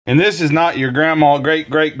And this is not your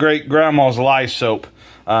great-great-great-grandma's lye soap.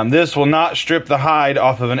 This will not strip the hide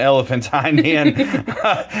off of an elephant's hind end.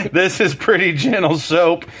 This is pretty gentle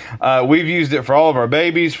soap. We've used it for all of our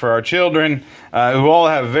babies, for our children, who all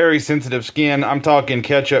have very sensitive skin. I'm talking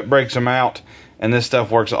ketchup breaks them out, and this stuff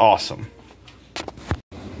works awesome.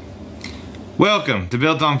 Welcome to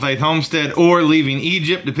Built on Faith Homestead, or Leaving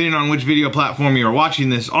Egypt, depending on which video platform you are watching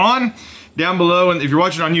this on. Down below, and if you're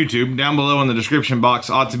watching on YouTube, down below in the description box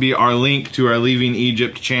ought to be our link to our Leaving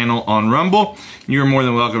Egypt channel on Rumble. You're more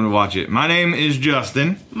than welcome to watch it. My name is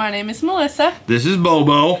Justin. My name is Melissa. This is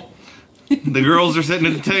Bobo. The girls are sitting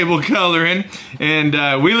at the table coloring, and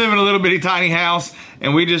we live in a little bitty tiny house,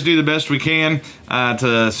 and we just do the best we can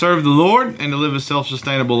to serve the Lord and to live a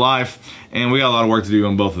self-sustainable life. And we got a lot of work to do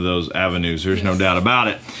on both of those avenues. There's no doubt about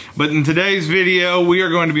it. But in today's video, we are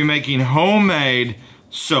going to be making homemade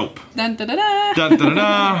soap. Dun, da, da, da. Dun, da, da,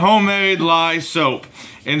 da, homemade lye soap.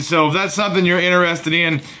 And so if that's something you're interested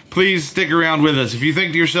in, please stick around with us. If you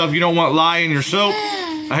think to yourself you don't want lye in your soap,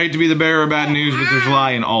 I hate to be the bearer of bad news, but there's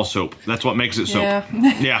lye in all soap. That's what makes it soap.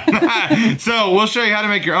 Yeah. So we'll show you how to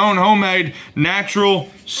make your own homemade natural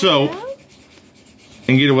soap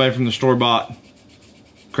and get away from the store-bought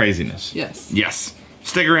craziness. Yes. Yes.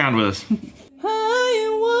 Stick around with us. I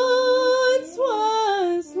once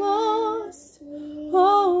was lost,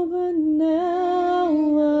 oh, but now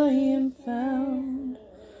I am found.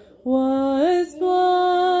 Was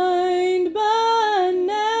blind, but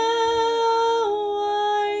now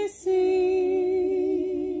I see.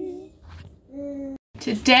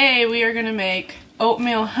 Today we are going to make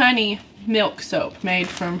oatmeal honey milk soap made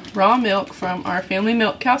from raw milk from our family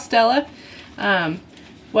milk cow Stella.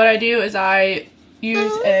 What I do is I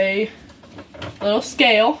use a little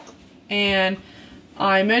scale and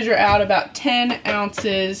I measure out about 10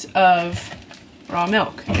 ounces of raw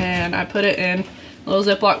milk, and I put it in a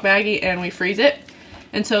little Ziploc baggie and we freeze it.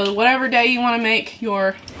 And so whatever day you want to make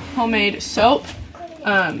your homemade soap,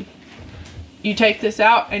 you take this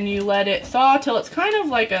out and you let it thaw till it's kind of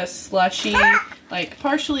like a slushy, like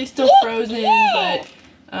partially still frozen but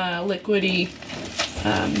liquidy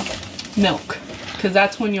milk. Because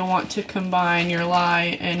that's when you'll want to combine your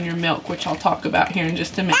lye and your milk, which I'll talk about here in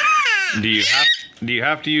just a minute. Do you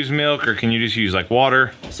have to use milk, or can you just use like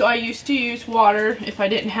water? So I used to use water if I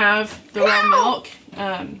didn't have the raw milk.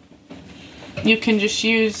 You can just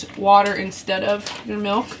use water instead of your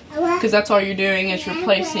milk, because that's all you're doing is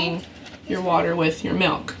replacing your water with your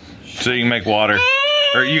milk. So you can make water,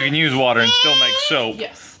 or you can use water and still make soap.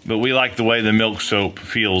 Yes. But we like the way the milk soap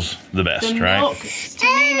feels the best, the right? Milk, to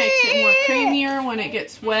me, makes it more creamier when it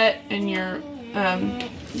gets wet and you're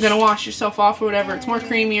gonna wash yourself off or whatever. It's more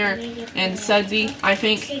creamier and sudsy, I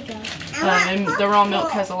think. And the raw milk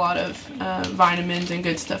has a lot of vitamins and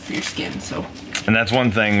good stuff for your skin. So. And that's one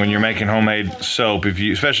thing when you're making homemade soap,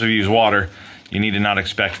 especially if you use water, you need to not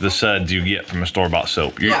expect the suds you get from a store-bought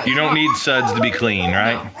soap. You don't need suds to be clean,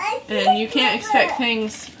 right? No. And you can't expect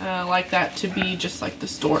things like that to be just like the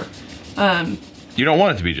store. You don't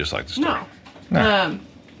want it to be just like the store. No.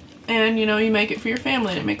 And you know, you make it for your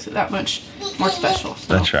family and it makes it that much more special.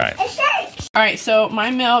 So. That's right. Alright, so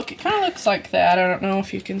my milk, it kind of looks like that. I don't know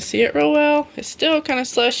if you can see it real well. It's still kind of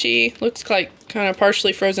slushy. Looks like kind of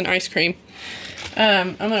partially frozen ice cream.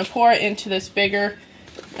 I'm going to pour it into this bigger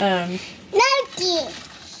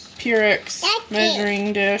Purex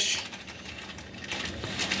measuring dish.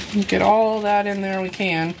 Get all of that in there we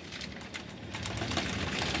can.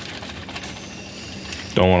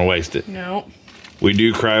 Don't want to waste it. No. We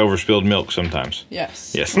do cry over spilled milk sometimes.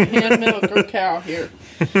 Yes. Yes. Hand milk or cow here.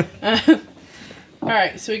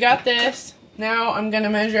 Alright, so we got this. Now I'm going to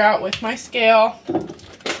measure out with my scale.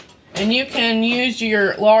 And you can use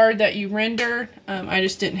your lard that you render. I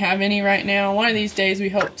just didn't have any right now. One of these days we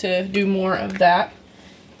hope to do more of that.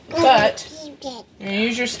 But you're going to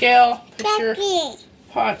use your scale, put your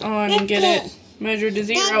pot on and get it measured to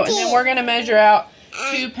 0. And then we're going to measure out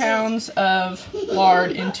 2 pounds of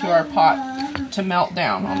lard into our pot to melt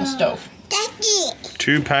down on the stove.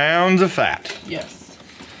 2 pounds of fat. Yes.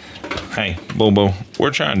 Hey, Bobo,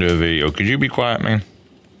 we're trying to do a video. Could you be quiet, man?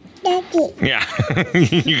 Yeah,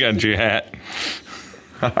 you got your hat.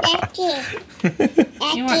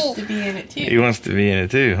 He wants to be in it too. He wants to be in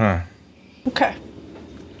it too, huh? Okay.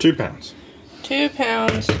 2 pounds. 2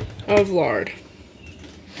 pounds of lard.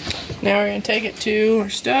 Now we're going to take it to our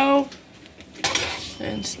stove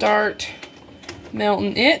and start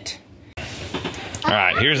melting it.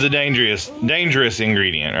 Alright, here's the dangerous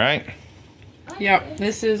ingredient, right? Yep,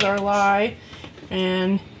 this is our lye,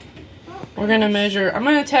 and we're going to measure. I'm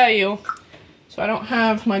going to tell you, so I don't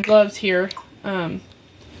have my gloves here,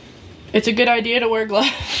 it's a good idea to wear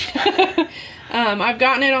gloves. I've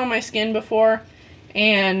gotten it on my skin before,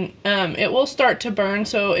 and it will start to burn,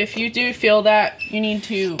 so if you do feel that, you need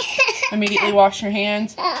to immediately wash your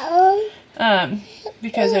hands,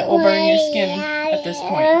 because it will burn your skin at this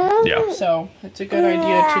point. Yeah. So it's a good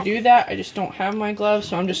idea to do that. I just don't have my gloves,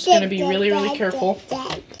 so I'm just going to be really, really careful.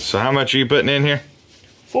 So how much are you putting in here?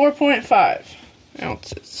 4.5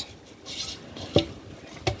 ounces.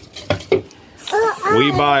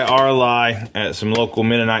 We buy our lye at some local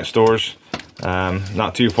Mennonite stores,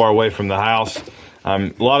 not too far away from the house.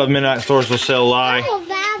 A lot of Mennonite stores will sell lye,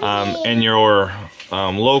 and your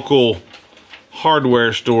local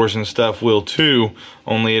hardware stores and stuff will too,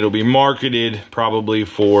 only it'll be marketed probably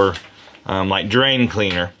for like drain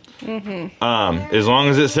cleaner. As long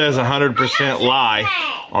as it says 100% lye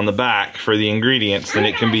on the back for the ingredients, then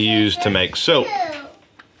it can be used to make soap.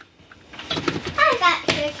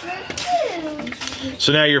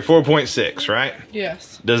 So now you're 4.6, right?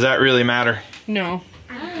 Yes. Does that really matter? No,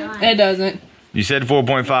 it doesn't. You said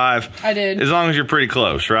 4.5. I did. As long as you're pretty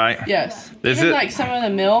close, right? Yes. Is Even it like some of the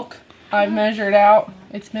milk I've measured out,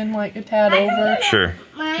 it's been like a tad over. Sure.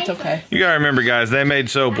 It's okay. You gotta remember, guys, they made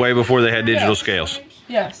soap way before they had digital scales,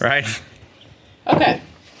 Yes. right? Okay.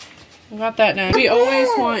 We got that done. We always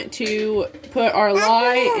want to put our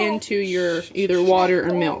lye into your either water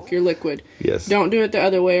or milk, your liquid. Yes. Don't do it the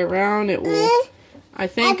other way around. It will, I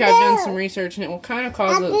think I've done some research, and it will kind of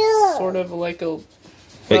cause a sort of like a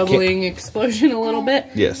bubbling explosion a little bit.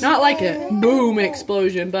 Yes. Not like a boom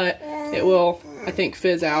explosion, but it will, I think,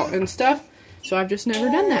 fizz out and stuff. So I've just never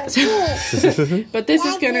done that. But this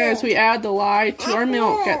is gonna, as we add the lye to our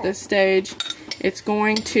milk at this stage, it's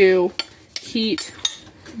going to heat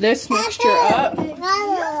this mixture up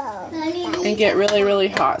and get really, really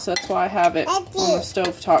hot. So that's why I have it on the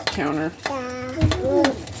stovetop counter.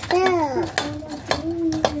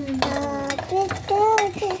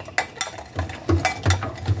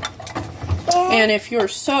 And if your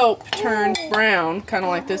soap turns brown, kind of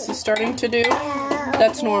like this is starting to do,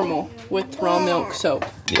 that's normal with raw milk soap.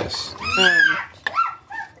 Yes.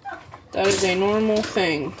 That is a normal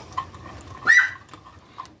thing.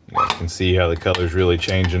 You guys can see how the color's really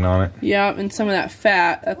changing on it. Yeah, and some of that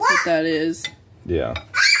fat, that's what that is Yeah.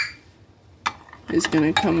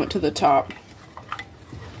 going to come up to the top.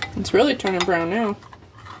 It's really turning brown now.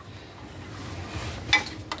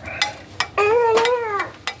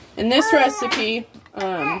 And this recipe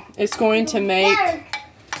is going to make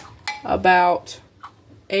about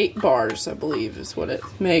 8 bars, I believe, is what it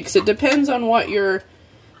makes. It depends on what you're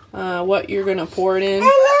going to pour it in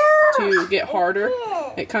to get harder.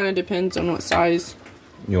 It kind of depends on what size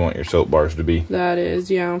You want your soap bars to be. that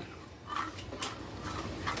is, yeah.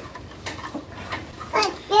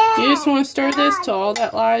 You just want to stir this till all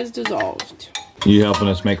that lye is dissolved. You helping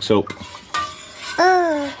us make soap?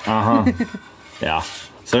 Uh-huh. Yeah.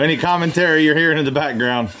 So any commentary you're hearing in the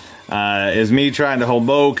background is me trying to hold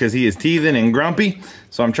Bo because he is teething and grumpy.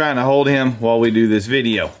 So I'm trying to hold him while we do this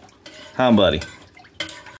video. Huh, buddy?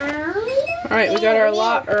 Alright, we got our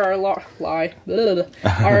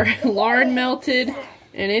lard melted,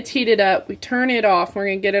 and it's heated up. We turn it off. We're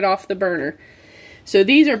going to get it off the burner. So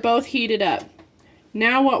these are both heated up.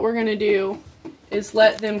 Now what we're going to do is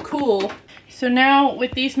let them cool. So now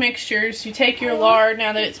with these mixtures, you take your lard,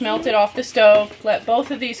 now that it's melted off the stove, let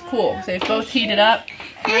both of these cool. They've both heated up.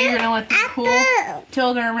 Now you're going to let them cool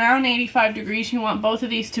till they're around 85 degrees. You want both of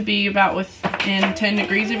these to be about within 10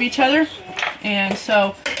 degrees of each other. And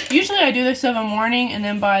so usually I do this of a morning, and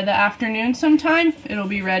then by the afternoon sometime, it'll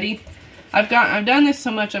be ready. I've done this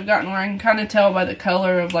so much I've gotten where I can kind of tell by the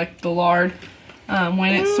color of like the lard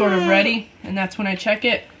when it's sort of ready, and that's when I check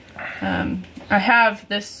it. I have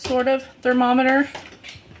this sort of thermometer.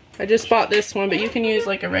 I just bought this one, but you can use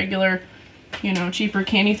like a regular, you know, cheaper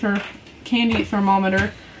candy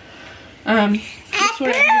thermometer. That's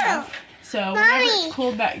what I have. So whenever it's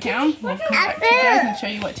cooled back down, we'll come back to you guys and show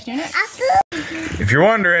you what to do next. If you're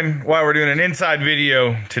wondering why we're doing an inside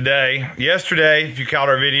video today, yesterday, if you caught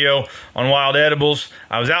our video on wild edibles,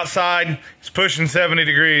 I was outside, it's pushing 70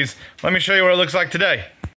 degrees. Let me show you what it looks like today.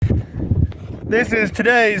 This is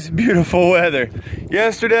today's beautiful weather.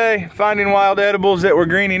 Yesterday, finding wild edibles that were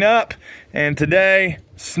greening up, and today,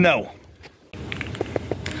 snow.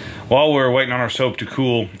 While we're waiting on our soap to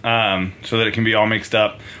cool so that it can be all mixed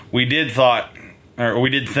up, we did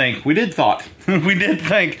think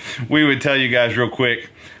we would tell you guys real quick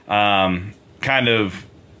kind of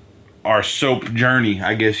our soap journey,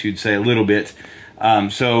 I guess you'd say, a little bit.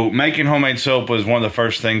 So making homemade soap was one of the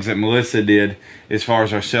first things that Melissa did as far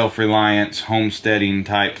as our self-reliance, homesteading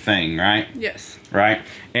type thing, right? Yes. Right?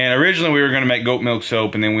 And originally we were going to make goat milk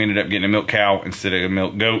soap, and then we ended up getting a milk cow instead of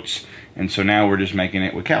milk goats. And so now we're just making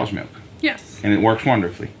it with cow's milk. Yes. And it works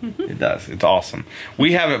wonderfully. It does. It's awesome.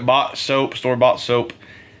 We haven't bought soap, store-bought soap,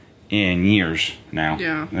 in years now.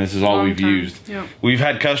 Yeah. This is all we've used. Yeah. We've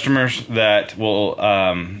had customers that will,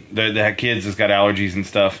 that have kids that's got allergies and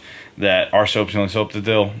stuff, that our soap's the only soap that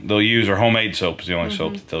they'll use, or homemade soap is the only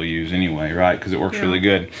soap that they'll use anyway, right? Because it works really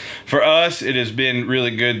good. For us, it has been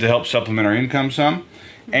really good to help supplement our income some,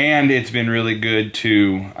 and it's been really good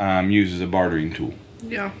to use as a bartering tool.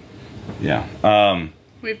 Yeah. Yeah.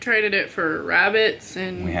 We've traded it for rabbits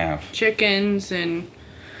and we have chickens, and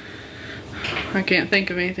I can't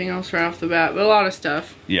think of anything else right off the bat, but a lot of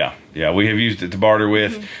stuff. Yeah, we have used it to barter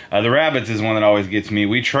with. The rabbits is one that always gets me.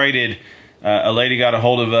 We traded, a lady got a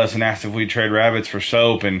hold of us and asked if we'd trade rabbits for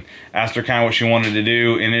soap, and asked her kind of what she wanted to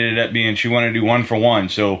do, and it ended up being she wanted to do 1 for 1.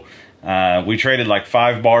 So we traded like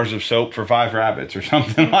 5 bars of soap for 5 rabbits or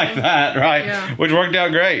something like that, right? Yeah. Which worked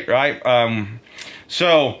out great, right?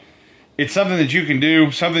 So it's something that you can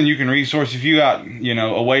do, something you can resource. If you got, you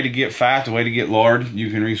know, a way to get fat, a way to get lard,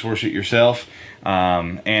 you can resource it yourself.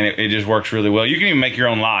 And it just works really well. You can even make your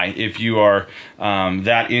own lye if you are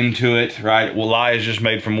that into it, right? Well, lye is just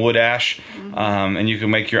made from wood ash, and you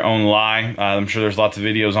can make your own lye. I'm sure there's lots of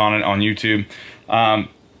videos on it on YouTube.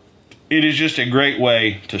 It is just a great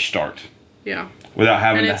way to start. Yeah. Without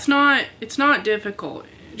having and it's not difficult.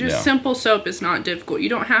 Just simple soap is not difficult. You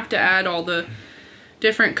don't have to add all the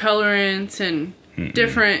different colorants and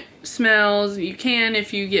different smells. You can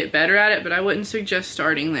if you get better at it, but I wouldn't suggest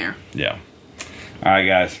starting there. Yeah. All right,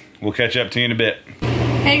 guys. We'll catch up to you in a bit.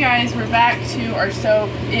 Hey guys, we're back to our soap.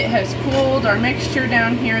 It has cooled. Our mixture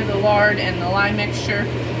down here, the lard and the lye mixture.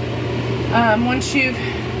 Once you've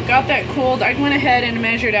got that cooled, I went ahead and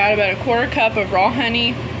measured out about a 1/4 cup of raw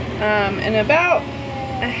honey, and about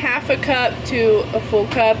a 1/2 cup to a full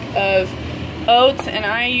cup of oats, and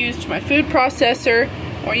I used my food processor,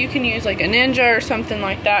 or you can use like a Ninja or something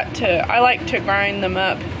like that. I like to grind them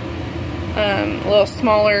up a little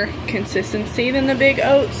smaller consistency than the big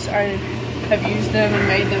oats. I have used them and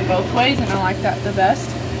made them both ways, and I like that the best.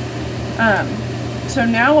 So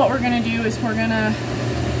now what we're gonna do is we're gonna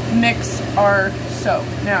mix our soap.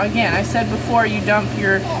 Now again, I said before, you dump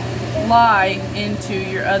your lye into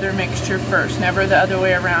your other mixture first, never the other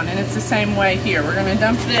way around, and it's the same way here. We're gonna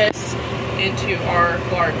dump this into our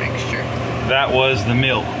lard mixture. That was the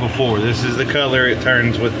milk before. This is the color it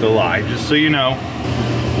turns with the lye, just so you know.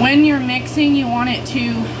 When you're mixing, you want it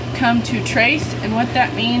to come to trace, and what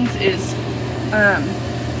that means is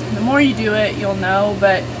the more you do it, you'll know,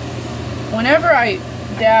 but whenever I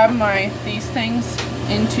dab these things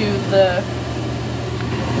into the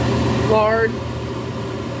lard,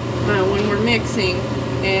 when we're mixing,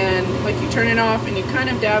 and like you turn it off and you kind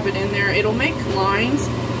of dab it in there, it'll make lines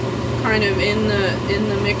kind of in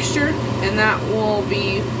the mixture, and that will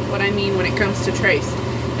be what I mean when it comes to trace.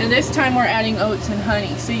 And this time we're adding oats and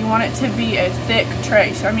honey, so you want it to be a thick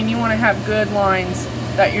trace. I mean, you want to have good lines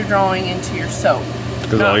that you're drawing into your soap.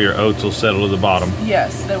 Because all your oats will settle to the bottom.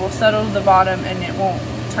 Yes, they will settle to the bottom, and it won't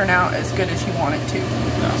turn out as good as you want it to.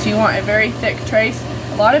 No. So you want a very thick trace.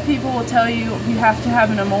 A lot of people will tell you have to have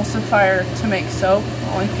an emulsifier to make soap.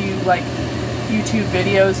 Well, if you like YouTube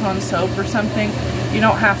videos on soap or something, you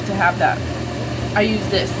don't have to have that. I use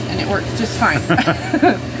this and it works just fine.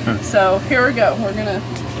 So here we go. We're gonna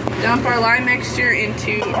dump our lye mixture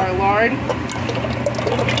into our lard.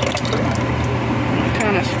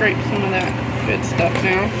 Kind of scrape some of that good stuff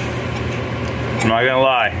now. I'm not gonna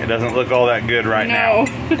lie, it doesn't look all that good right now.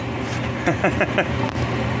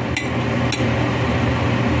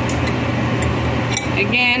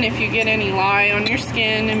 Again, if you get any lye on your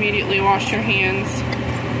skin, immediately wash your hands,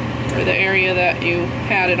 or the area that you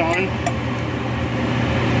had it on.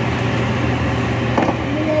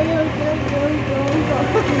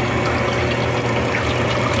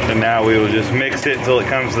 And now we will just mix it until it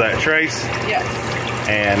comes to that trace. Yes.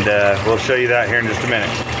 And we'll show you that here in just a minute.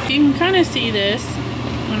 You can kind of see this.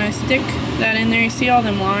 When I stick that in there, you see all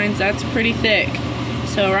them lines? That's pretty thick.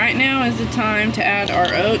 So right now is the time to add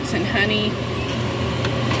our oats and honey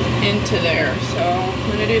into there. So I'm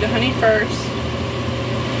going to do the honey first.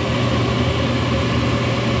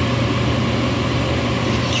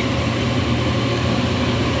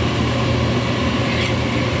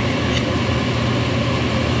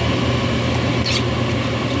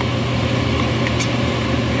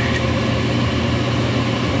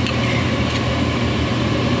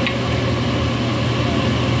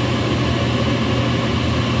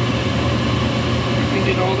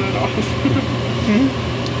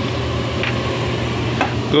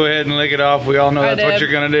 Go ahead and lick it off. We all know that's what you're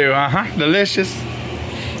gonna do. Delicious.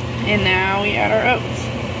 And now we add our oats.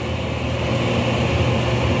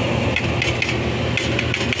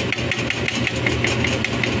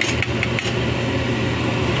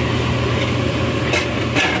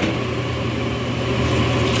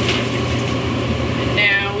 And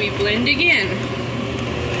now we blend again.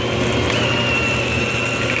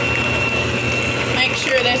 Make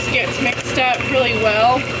sure this gets mixed up really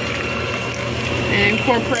well and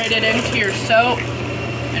incorporate it into your soap.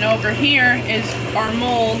 And over here is our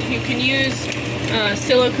mold. You can use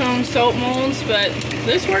silicone soap molds, but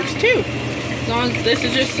this works too. As long as this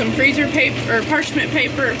is just some freezer paper or parchment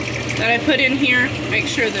paper that I put in here. Make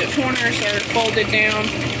sure the corners are folded down,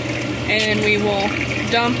 and we will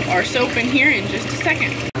dump our soap in here in just a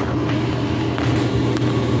second.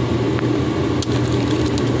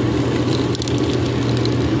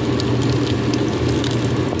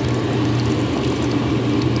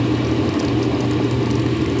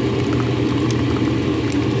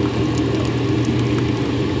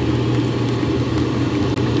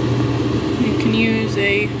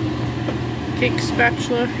 A cake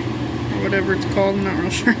spatula or whatever it's called, I'm not real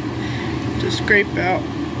sure, to scrape out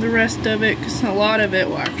the rest of it, because a lot of it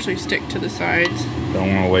will actually stick to the sides.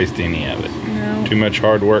 Don't want to waste any of it. No. Too much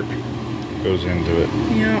hard work goes into it.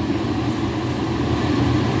 Yep.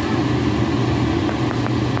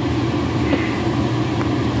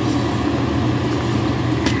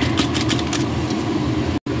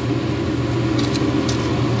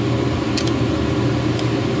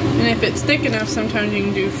 If it's thick enough, sometimes you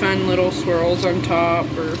can do fun little swirls on top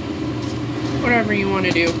or whatever you want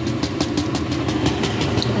to do.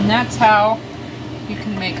 And that's how you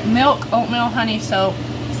can make milk oatmeal honey soap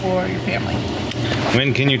for your family.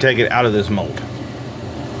 When can you take it out of this mold?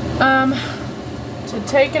 To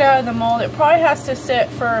take it out of the mold, it probably has to sit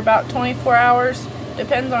for about 24 hours.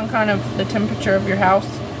 Depends on kind of the temperature of your house.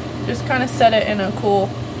 Just kind of set it in a cool,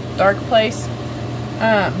 dark place.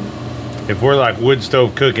 If we're like wood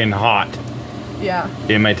stove cooking hot, yeah,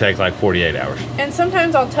 it may take like 48 hours. And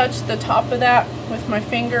sometimes I'll touch the top of that with my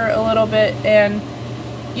finger a little bit, and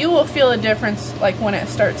you will feel a difference. Like when it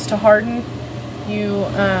starts to harden, you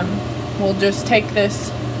will just take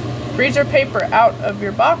this freezer paper out of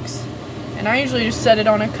your box, and I usually just set it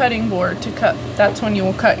on a cutting board to cut. That's when you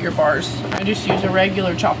will cut your bars. I just use a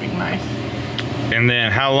regular chopping knife. And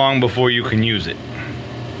then how long before you can use it?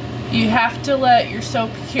 You have to let your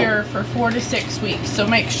soap cure for 4 to 6 weeks. So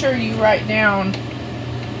make sure you write down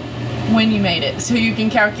when you made it, so you can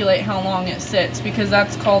calculate how long it sits, because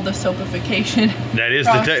that's called the soapification. That is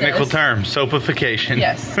process. The technical term, soapification.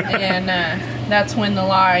 Yes, and that's when the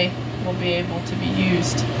lye will be able to be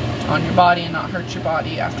used on your body and not hurt your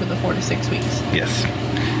body after the 4 to 6 weeks. Yes.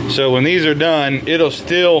 So when these are done, it'll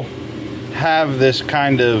still have this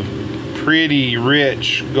kind of pretty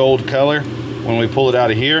rich gold color when we pull it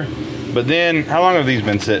out of here. But then, how long have these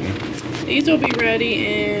been sitting? These will be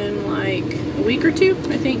ready in like a week or two,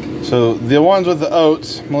 I think. So the ones with the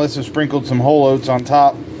oats, Melissa sprinkled some whole oats on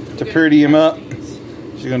top to pretty them up.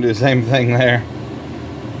 She's gonna do the same thing there.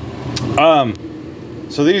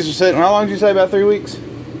 So these are sitting, how long did you say, about 3 weeks?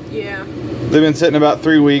 Yeah. They've been sitting about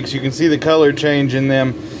 3 weeks. You can see the color change in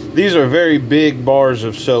them. These are very big bars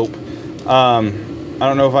of soap. I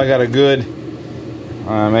don't know if I got a good,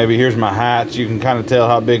 maybe here's my hat. You can kind of tell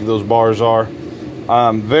how big those bars are.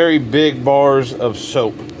 Very big bars of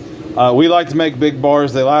soap. We like to make big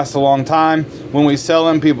bars. They last a long time. When we sell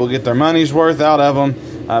them, people get their money's worth out of them,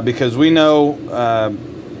 because we know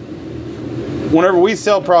whenever we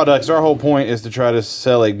sell products, our whole point is to try to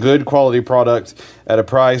sell a good quality product at a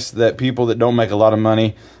price that people that don't make a lot of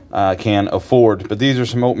money can afford. But these are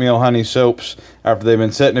some oatmeal honey soaps after they've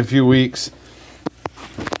been sitting a few weeks.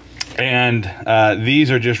 And these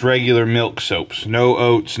are just regular milk soaps. No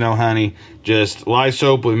oats, no honey, just lye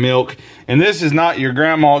soap with milk. And this is not your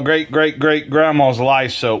great-great-great-grandma's lye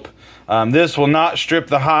soap. This will not strip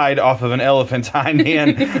the hide off of an elephant's hind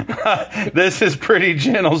end. This is pretty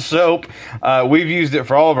gentle soap. We've used it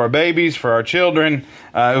for all of our babies, for our children,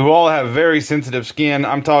 who all have very sensitive skin.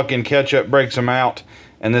 I'm talking ketchup breaks them out,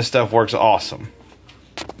 and this stuff works awesome.